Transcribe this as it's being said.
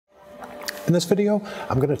In this video,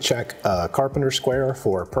 I'm going to check a Carpenter square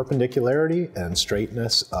for perpendicularity and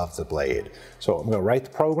straightness of the blade. So I'm going to write the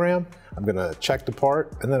program, I'm going to check the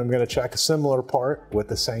part, and then I'm going to check a similar part with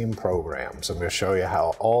the same program. So I'm going to show you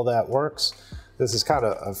how all that works. This is kind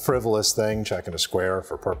of a frivolous thing, checking a square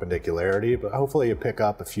for perpendicularity, but hopefully you pick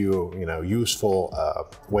up a few, useful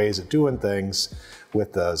ways of doing things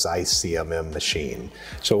with the Zeiss CMM machine.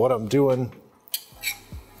 So what I'm doing,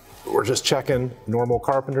 we're just checking normal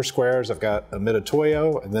Carpenter squares. I've got a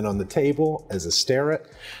Mitutoyo, and then on the table is a Starret.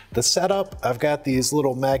 The setup, I've got these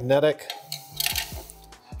little magnetic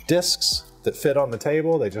discs that fit on the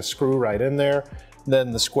table. They just screw right in there.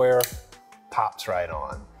 Then the square pops right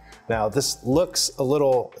on. Now this looks a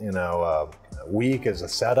little, weak as a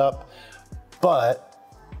setup, but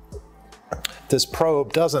this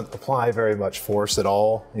probe doesn't apply very much force at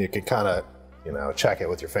all. You can kind of check it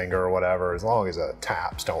with your finger or whatever. As long as the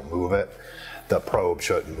taps don't move it, the probe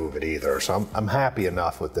shouldn't move it either. So I'm happy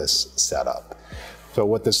enough with this setup. So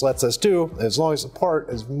what this lets us do, as long as the part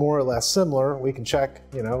is more or less similar, we can check,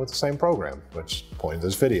 with the same program, which point of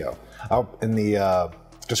this video. In the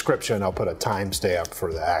description, I'll put a timestamp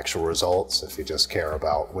for the actual results if you just care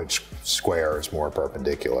about which square is more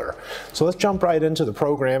perpendicular. So let's jump right into the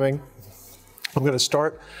programming. I'm going to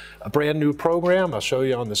start a brand new program. I'll show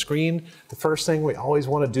you on the screen. The first thing we always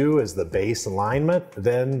want to do is the base alignment,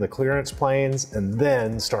 then the clearance planes, and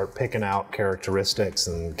then start picking out characteristics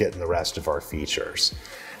and getting the rest of our features.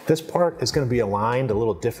 This part is going to be aligned a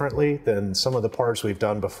little differently than some of the parts we've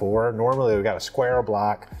done before. Normally we've got a square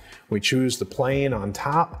block. We choose the plane on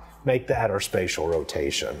top, make that our spatial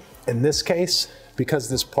rotation. In this case, because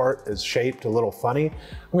this part is shaped a little funny,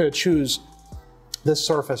 I'm going to choose this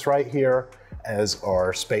surface right here as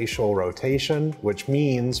our spatial rotation, which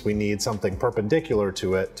means we need something perpendicular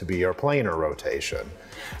to it to be our planar rotation.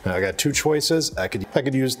 Now I got two choices. I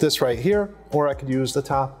could use this right here, or I could use the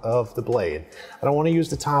top of the blade. I don't want to use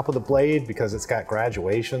the top of the blade because it's got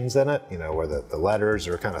graduations in it, where the letters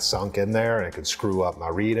are kind of sunk in there, and it could screw up my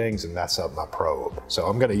readings and mess up my probe. So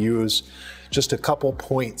I'm going to use just a couple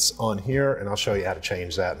points on here, and I'll show you how to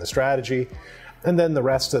change that in the strategy. And then the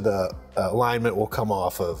rest of the alignment will come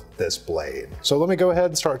off of this blade. So let me go ahead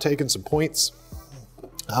and start taking some points.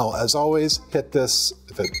 I'll, as always, hit this,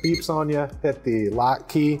 if it beeps on you, hit the lock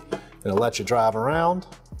key, and it'll let you drive around.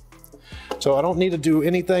 So I don't need to do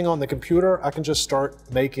anything on the computer. I can just start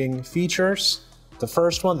making features. The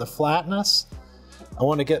first one, the flatness, I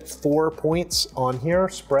want to get 4 points on here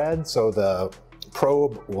spread so the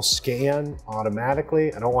probe will scan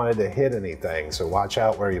automatically. I don't want it to hit anything, so watch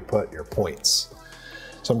out where you put your points.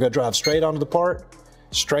 So I'm going to drive straight onto the part,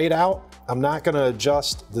 straight out. I'm not going to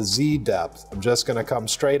adjust the Z depth. I'm just going to come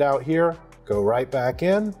straight out here, go right back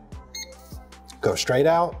in, go straight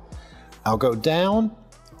out. I'll go down,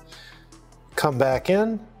 come back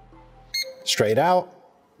in, straight out,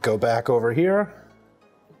 go back over here,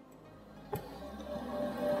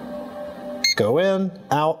 go in,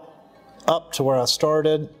 out, up to where I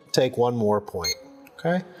started, take 1 more point,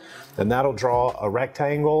 okay? And that'll draw a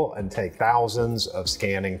rectangle and take thousands of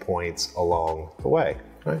scanning points along the way,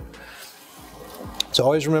 right? So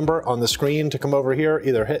always remember on the screen to come over here,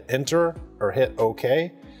 either hit enter or hit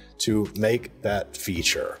OK to make that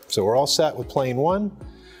feature. So we're all set with plane 1.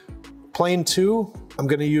 Plane 2, I'm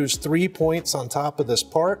going to use 3 points on top of this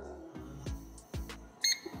part.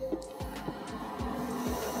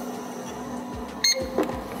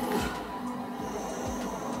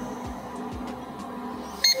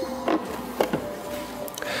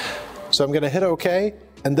 So I'm going to hit OK,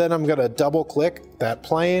 and then I'm going to double click that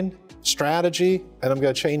plane, strategy, and I'm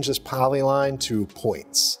going to change this polyline to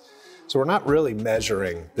points. So we're not really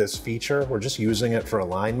measuring this feature, we're just using it for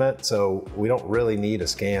alignment, so we don't really need a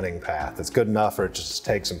scanning path. It's good enough for it to just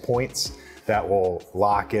take some points. That will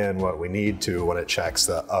lock in what we need to when it checks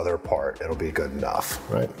the other part. It'll be good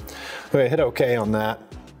enough, right? Okay, hit OK on that.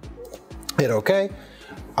 Hit OK.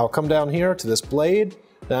 I'll come down here to this blade.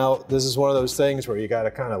 Now, this is one of those things where you got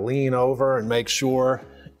to kind of lean over and make sure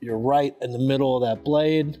you're right in the middle of that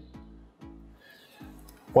blade.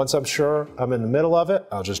 Once I'm sure I'm in the middle of it,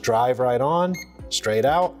 I'll just drive right on, straight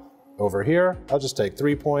out, over here. I'll just take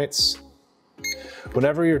 3 points.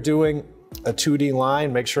 Whenever you're doing a 2D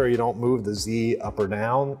line, make sure you don't move the Z up or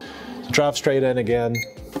down. Drive straight in again,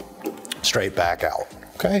 straight back out,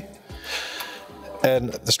 okay?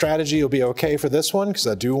 And the strategy will be okay for this one because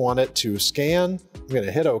I do want it to scan. I'm going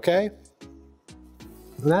to hit OK.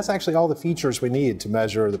 And that's actually all the features we need to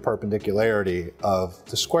measure the perpendicularity of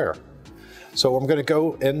the square. So I'm going to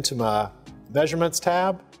go into my Measurements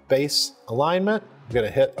tab, Base Alignment. I'm going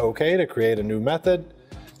to hit OK to create a new method.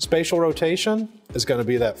 Spatial rotation, is going to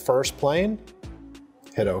be that first plane.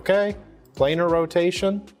 Hit OK. Planar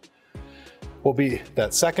rotation will be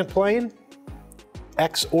that second plane.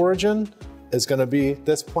 X origin is going to be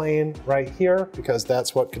this plane right here because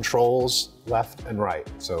that's what controls left and right.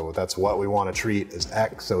 So that's what we want to treat as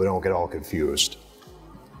X so we don't get all confused.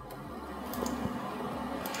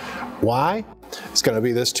 Y is going to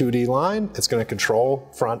be this 2D line. It's going to control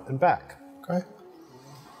front and back. Okay.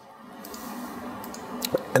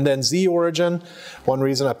 And then Z origin, one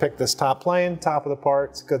reason I picked this top plane, top of the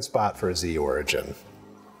part, it's a good spot for a Z origin.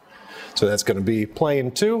 So that's going to be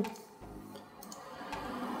plane 2.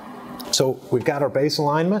 So we've got our base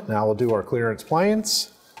alignment. Now we'll do our clearance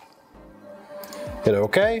planes. Hit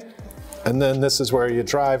OK. And then this is where you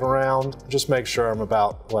drive around. Just make sure I'm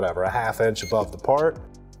about, whatever, a ½ inch above the part.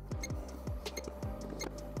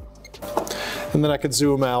 And then I can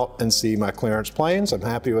zoom out and see my clearance planes. I'm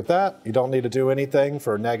happy with that. You don't need to do anything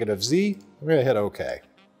for negative Z. I'm going to hit OK.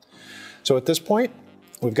 So at this point,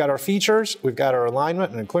 we've got our features, we've got our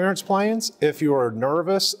alignment and clearance planes. If you are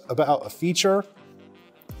nervous about a feature,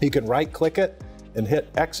 you can right-click it and hit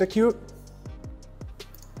execute.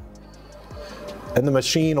 And the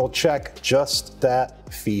machine will check just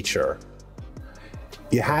that feature.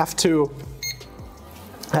 You have to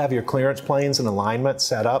have your clearance planes and alignment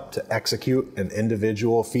set up to execute an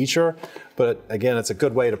individual feature. But again, it's a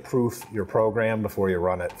good way to proof your program before you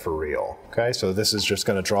run it for real. Okay, so this is just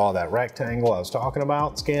going to draw that rectangle I was talking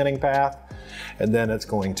about, scanning path, and then it's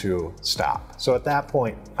going to stop. So at that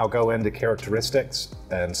point, I'll go into characteristics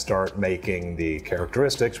and start making the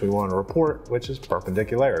characteristics we want to report, which is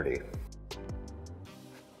perpendicularity.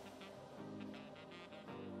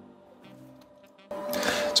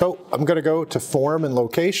 So I'm going to go to form and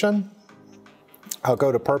location. I'll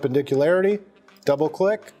go to perpendicularity, double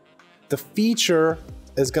click. The feature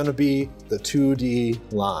is going to be the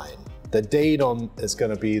 2D line. The datum is going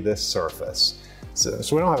to be this surface. So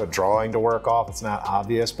we don't have a drawing to work off, it's not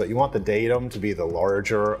obvious, but you want the datum to be the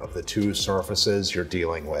larger of the two surfaces you're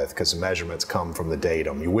dealing with because the measurements come from the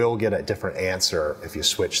datum. You will get a different answer if you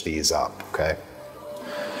switch these up, okay?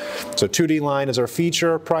 So 2D line is our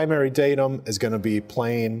feature. Primary datum is going to be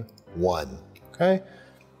plane 1. Okay.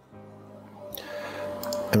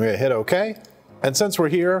 I'm going to hit OK. And since we're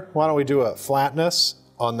here, why don't we do a flatness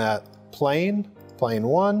on that plane, plane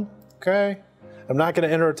 1. Okay. I'm not going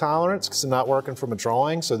to enter a tolerance because I'm not working from a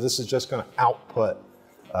drawing. So this is just going to output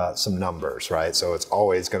some numbers, right? So it's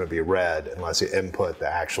always going to be red unless you input the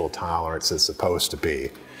actual tolerance it's supposed to be.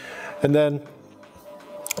 And then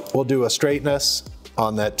we'll do a straightness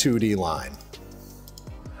on that 2D line.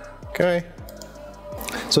 Okay.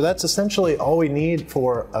 So that's essentially all we need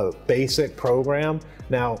for a basic program.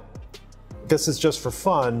 Now, this is just for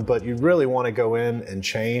fun, but you really want to go in and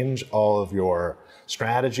change all of your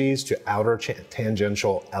strategies to outer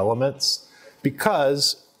tangential elements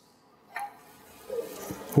because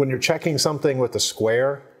when you're checking something with a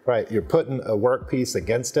square, right, you're putting a workpiece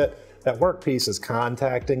against it. That workpiece is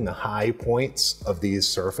contacting the high points of these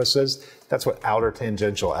surfaces. That's what outer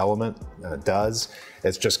tangential element does.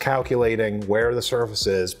 It's just calculating where the surface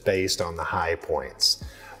is based on the high points.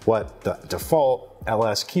 What the default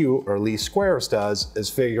LSQ, or least squares, does is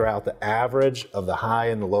figure out the average of the high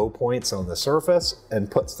and the low points on the surface and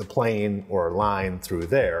puts the plane or line through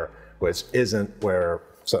there, which isn't where,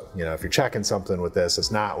 so, you know, if you're checking something with this,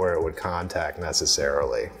 it's not where it would contact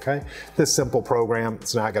necessarily, okay? This simple program,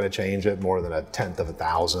 it's not gonna change it more than 1/10 of a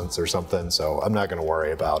thousandth or something, so I'm not gonna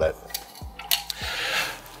worry about it.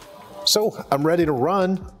 So I'm ready to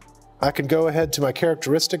run. I can go ahead to my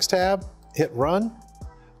characteristics tab, hit run.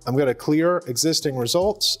 I'm gonna clear existing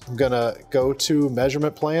results. I'm gonna go to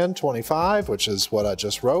measurement plan 25, which is what I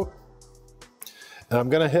just wrote. And I'm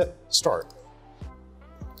gonna hit start.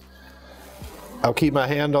 I'll keep my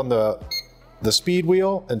hand on the speed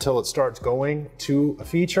wheel until it starts going to a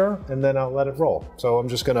feature, and then I'll let it roll. So I'm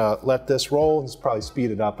just gonna let this roll and just probably speed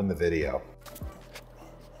it up in the video.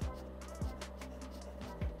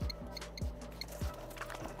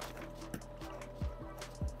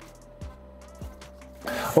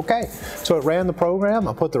 Okay, so it ran the program.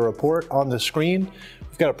 I'll put the report on the screen.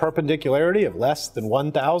 We've got a perpendicularity of less than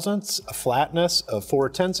 1/1000, a flatness of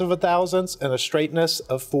 4/10 of a thousandth, and a straightness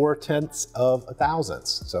of 4/10 of a thousandth.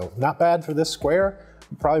 So not bad for this square.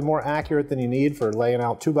 Probably more accurate than you need for laying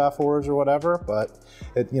out 2x4s or whatever, but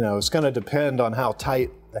it's going to depend on how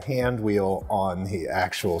tight the hand wheel on the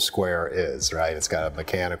actual square is, right? It's got a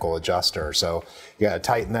mechanical adjuster, so you got to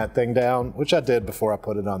tighten that thing down, which I did before I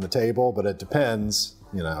put it on the table, but it depends,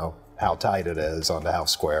 how tight it is onto how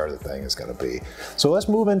square the thing is going to be. So let's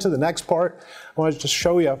move into the next part. I want to just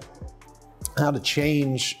show you how to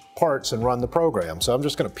change parts and run the program. So I'm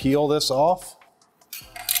just gonna peel this off.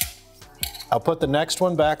 I'll put the next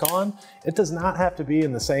one back on. It does not have to be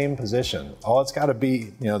in the same position. All it's gotta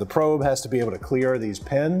be, the probe has to be able to clear these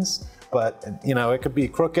pins, but it could be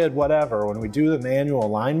crooked, whatever. When we do the manual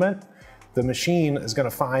alignment, the machine is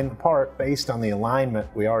gonna find the part based on the alignment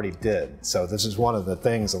we already did. So this is one of the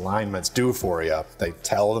things alignments do for you. They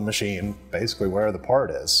tell the machine basically where the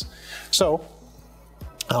part is. So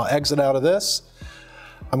I'll exit out of this.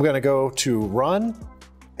 I'm gonna go to run.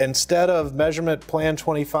 Instead of measurement plan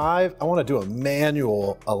 25, I wanna do a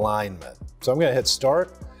manual alignment. So I'm gonna hit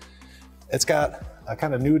start. It's got a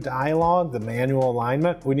kind of new dialog, the manual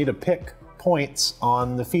alignment. We need to pick points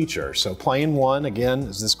on the feature. So plane 1, again,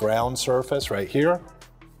 is this ground surface right here.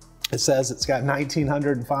 It says it's got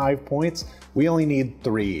 1905 points. We only need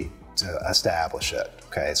 3 to establish it.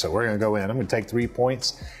 Okay, so we're gonna go in, I'm gonna take 3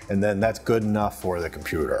 points, and then that's good enough for the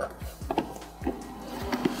computer.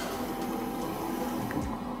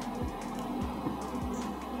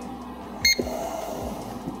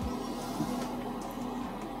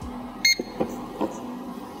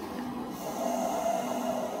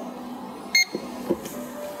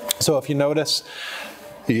 So if you notice,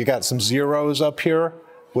 you got some zeros up here.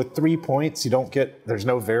 With 3 points, there's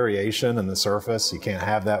no variation in the surface. You can't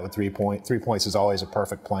have that with 3 points. 3 points is always a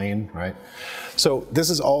perfect plane, right? So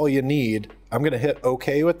this is all you need. I'm gonna hit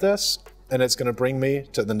OK with this, and it's gonna bring me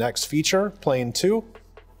to the next feature, plane 2.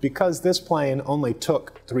 Because this plane only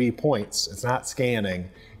took 3 points, it's not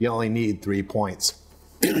scanning, you only need 3 points.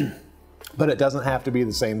 But it doesn't have to be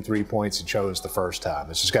the same 3 points you chose the first time.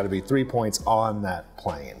 It's just got to be 3 points on that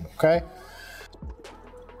plane, okay?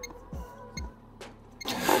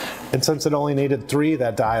 And since it only needed 3,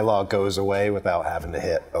 that dialog goes away without having to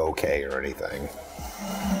hit OK or anything.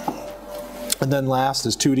 And then last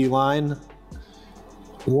is 2D line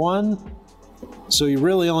 1. So you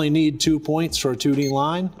really only need 2 points for a 2D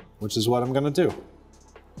line, which is what I'm going to do.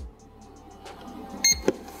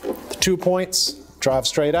 The 2 points. Drive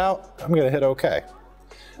straight out, I'm gonna hit OK.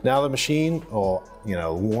 Now the machine will,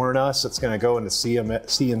 warn us it's gonna go into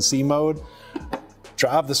CNC mode.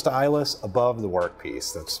 Drive the stylus above the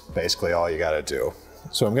workpiece. That's basically all you gotta do.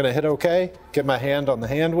 So I'm gonna hit OK, get my hand on the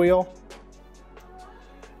hand wheel,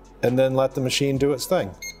 and then let the machine do its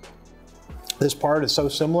thing. This part is so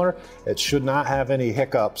similar, it should not have any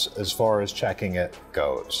hiccups as far as checking it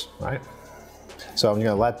goes, right? So I'm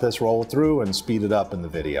gonna let this roll through and speed it up in the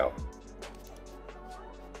video.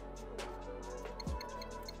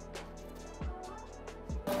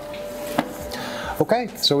 Okay,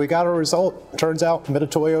 so we got a result. Turns out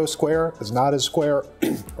Mitutoyo square is not as square,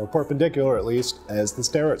 or perpendicular at least, as the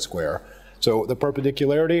Starret square. So the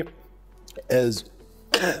perpendicularity is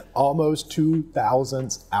almost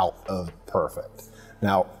 2/1000ths out of perfect.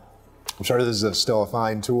 Now, I'm sure this is still a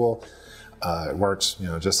fine tool. It works,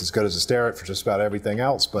 just as good as a Starret for just about everything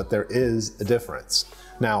else, but there is a difference.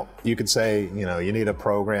 Now, you could say, you need to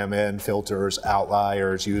program in filters,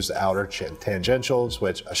 outliers, use the outer tangentials,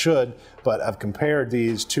 which I should, but I've compared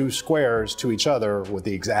these 2 squares to each other with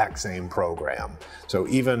the exact same program. So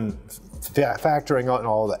even factoring on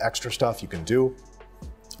all the extra stuff you can do,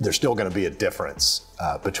 there's still going to be a difference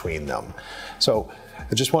between them. So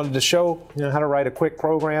I just wanted to show how to write a quick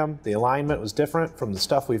program. The alignment was different from the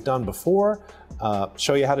stuff we've done before.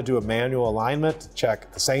 Show you how to do a manual alignment,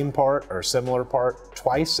 check the same part or similar part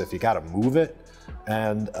twice if you got to move it,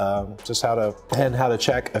 and just how to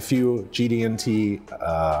check a few GD&T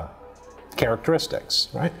characteristics,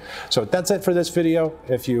 right? So that's it for this video.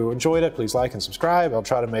 If you enjoyed it, please like and subscribe. I'll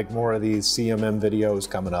try to make more of these CMM videos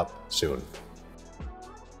coming up soon.